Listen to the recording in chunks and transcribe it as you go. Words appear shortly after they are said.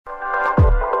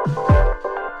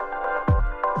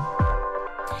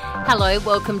Hello,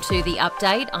 welcome to The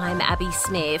Update. I'm Abby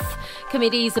Smith.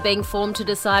 Committees are being formed to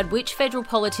decide which federal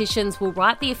politicians will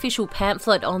write the official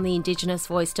pamphlet on the Indigenous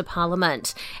voice to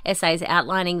Parliament. Essays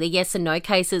outlining the yes and no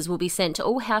cases will be sent to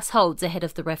all households ahead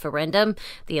of the referendum.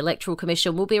 The Electoral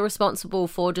Commission will be responsible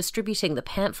for distributing the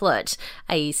pamphlet.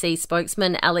 AEC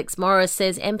spokesman Alex Morris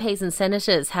says MPs and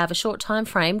senators have a short time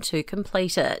frame to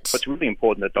complete it. It's really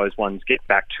important that those ones get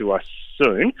back to us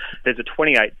soon. There's a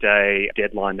 28-day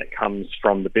deadline that comes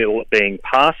from the bill being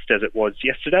passed, as it was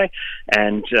yesterday,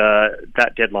 and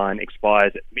that deadline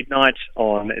expires at midnight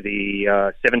on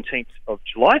the 17th of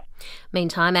July.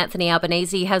 Meantime, Anthony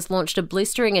Albanese has launched a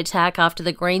blistering attack after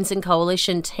the Greens and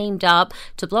Coalition teamed up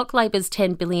to block Labor's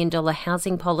 $10 billion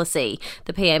housing policy.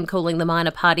 The PM calling the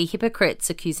minor party hypocrites,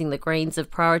 accusing the Greens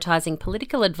of prioritising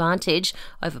political advantage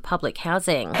over public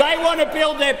housing. They want to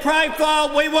build their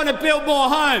profile, we want to build more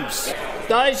homes.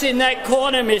 Those in that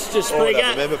corner, Mr.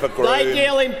 Speaker, they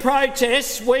deal in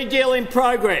protests, we deal in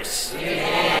progress.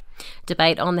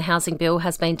 Debate on the housing bill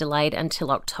has been delayed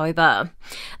until October.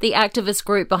 The activist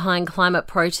group behind climate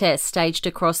protests staged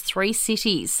across 3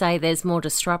 cities say there's more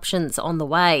disruptions on the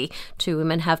way. 2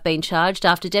 women have been charged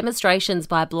after demonstrations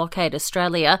by Blockade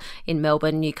Australia in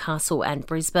Melbourne, Newcastle and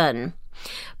Brisbane.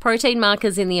 Protein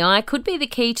markers in the eye could be the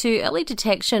key to early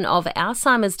detection of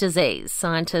Alzheimer's disease.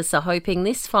 Scientists are hoping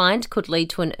this find could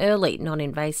lead to an early,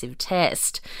 non-invasive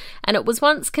test. And it was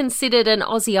once considered an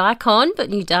Aussie icon, but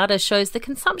new data shows the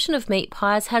consumption of meat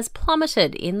pies has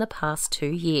plummeted in the past 2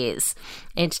 years.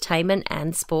 Entertainment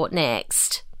and sport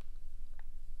next.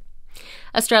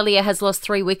 Australia has lost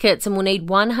 3 wickets and will need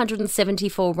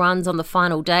 174 runs on the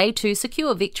final day to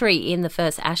secure victory in the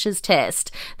first Ashes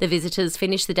test. The visitors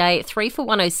finished the day at 3 for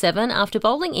 107 after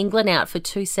bowling England out for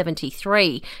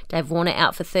 273. Dave Warner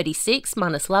out for 36,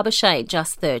 Marnus Labuschagne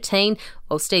just 13,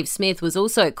 while Steve Smith was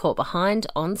also caught behind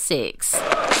on 6. Oh,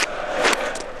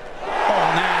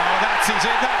 now he's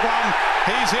hit that one.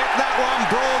 He's hit that one.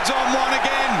 Broad's on one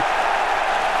again.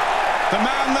 The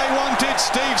man they wanted,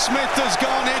 Steve Smith, has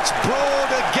gone. It's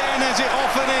Broad again, as it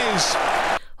often is.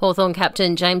 Hawthorn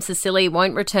captain James Sicily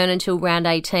won't return until round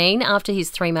 18 after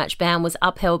his 3-match ban was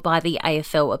upheld by the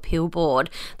AFL Appeal Board.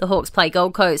 The Hawks play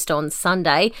Gold Coast on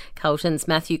Sunday. Carlton's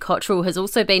Matthew Cottrell has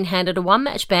also been handed a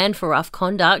 1-match ban for rough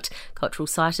conduct. Cottrell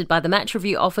cited by the match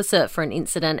review officer for an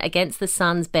incident against the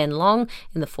Suns' Ben Long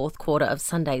in the 4th quarter of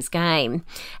Sunday's game.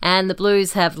 And the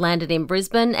Blues have landed in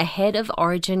Brisbane ahead of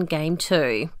Origin Game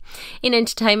 2. In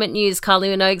entertainment news,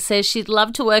 Kylie Minogue says she'd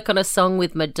love to work on a song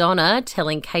with Madonna,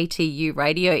 telling KTU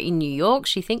Radio in New York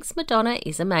she thinks Madonna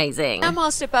is amazing. I'm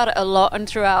asked about it a lot, and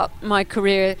throughout my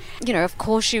career, you know, of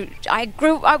course,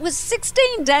 I was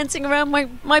 16 dancing around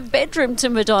my bedroom to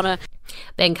Madonna.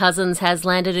 Ben Cousins has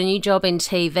landed a new job in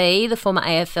TV. The former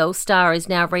AFL star is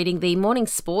now reading the morning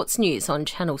sports news on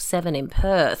Channel 7 in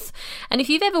Perth. And if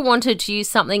you've ever wanted to use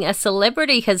something a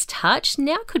celebrity has touched,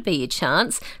 now could be your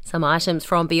chance. Some items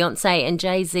from Beyonce and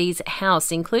Jay-Z's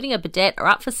house, including a bidet, are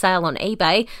up for sale on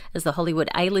eBay as the Hollywood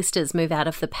A-listers move out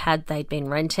of the pad they'd been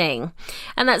renting.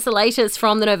 And that's the latest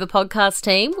from the Nova podcast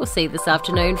team. We'll see you this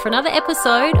afternoon for another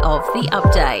episode of The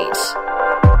Update.